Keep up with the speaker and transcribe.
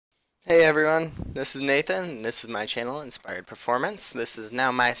Hey everyone, this is Nathan, and this is my channel, Inspired Performance. This is now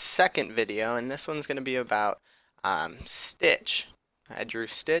my second video, and this one's going to be about Stitch. I drew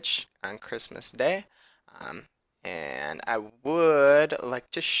Stitch on Christmas Day, and I would like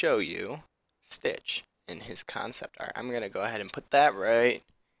to show you Stitch in his concept art. I'm going to go ahead and put that right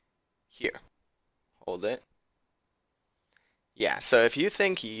here. Hold it. Yeah, so if you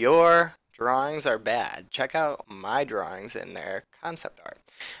think your drawings are bad, check out my drawings in their concept art.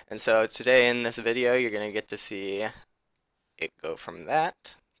 And so today in this video you're going to get to see it go from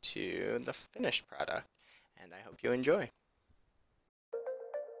that to the finished product, and I hope you enjoy.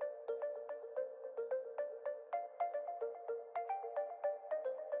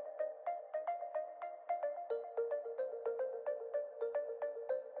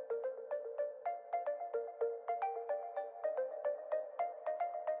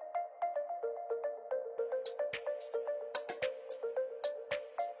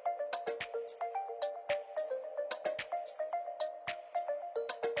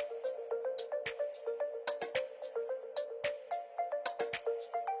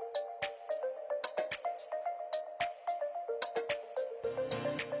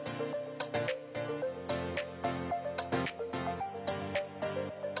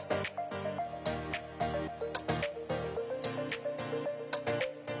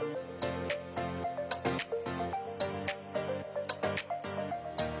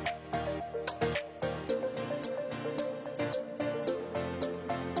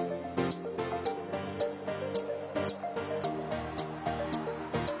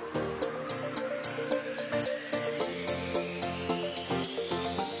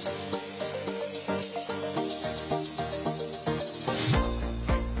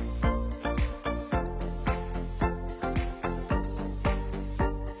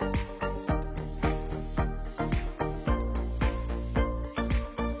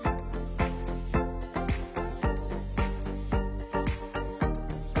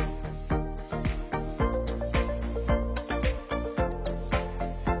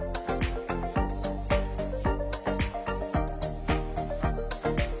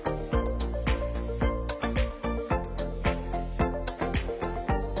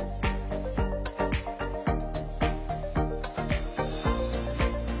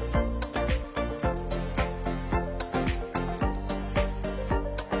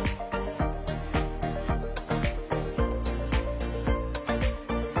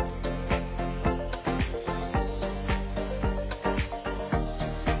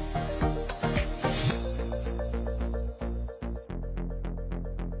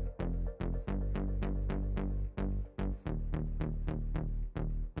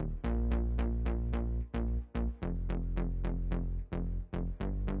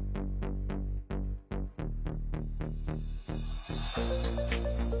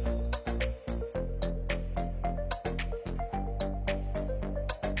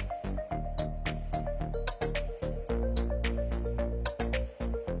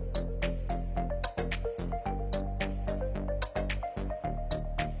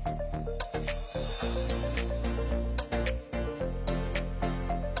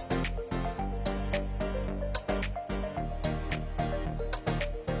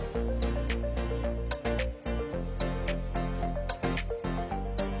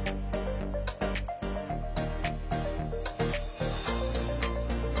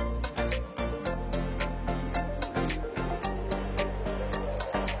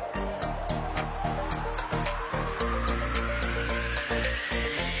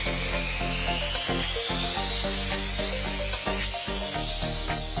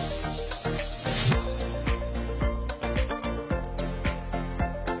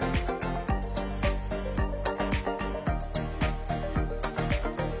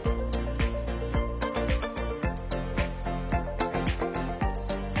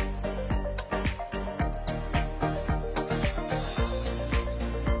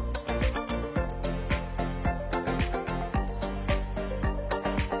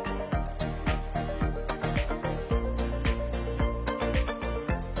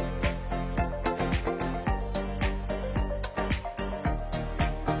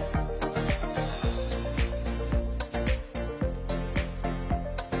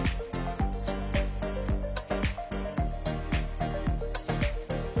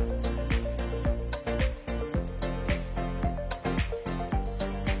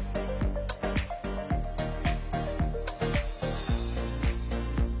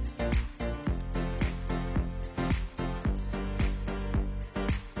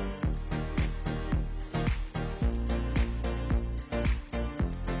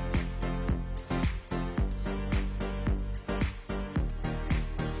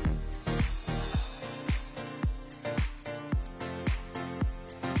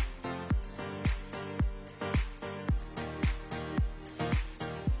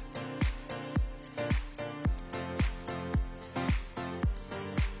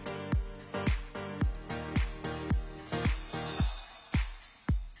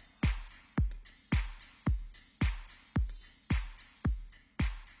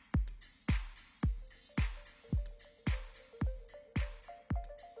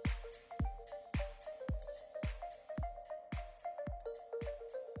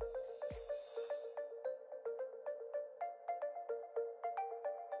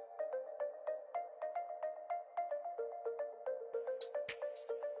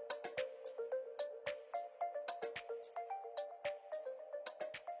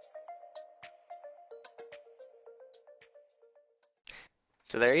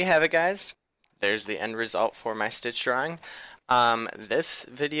 So there you have it, guys. There's the end result for my stitch drawing. This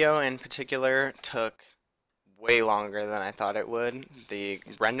video in particular took way longer than I thought it would. The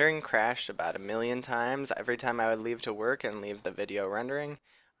rendering crashed about 1,000,000 times every time I would leave to work and leave the video rendering.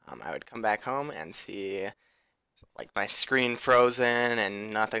 I would come back home and see like my screen frozen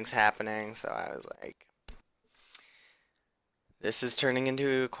and nothing's happening, so I was like, this is turning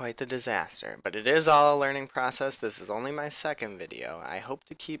into quite the disaster, but it is all a learning process. This is only my second video. I hope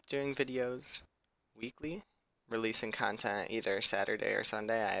to keep doing videos weekly, releasing content either Saturday or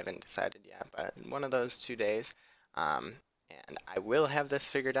Sunday. I haven't decided yet, but one of those 2 days. And I will have this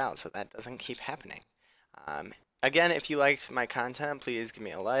figured out so that doesn't keep happening. Again, if you liked my content, please give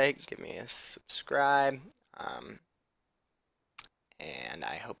me a like, give me a subscribe, and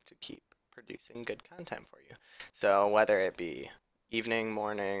I hope to keep producing good content for you. So whether it be evening,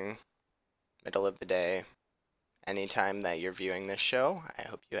 morning, middle of the day, anytime that you're viewing this show, I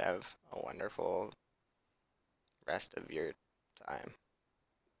hope you have a wonderful rest of your time.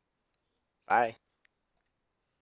 Bye.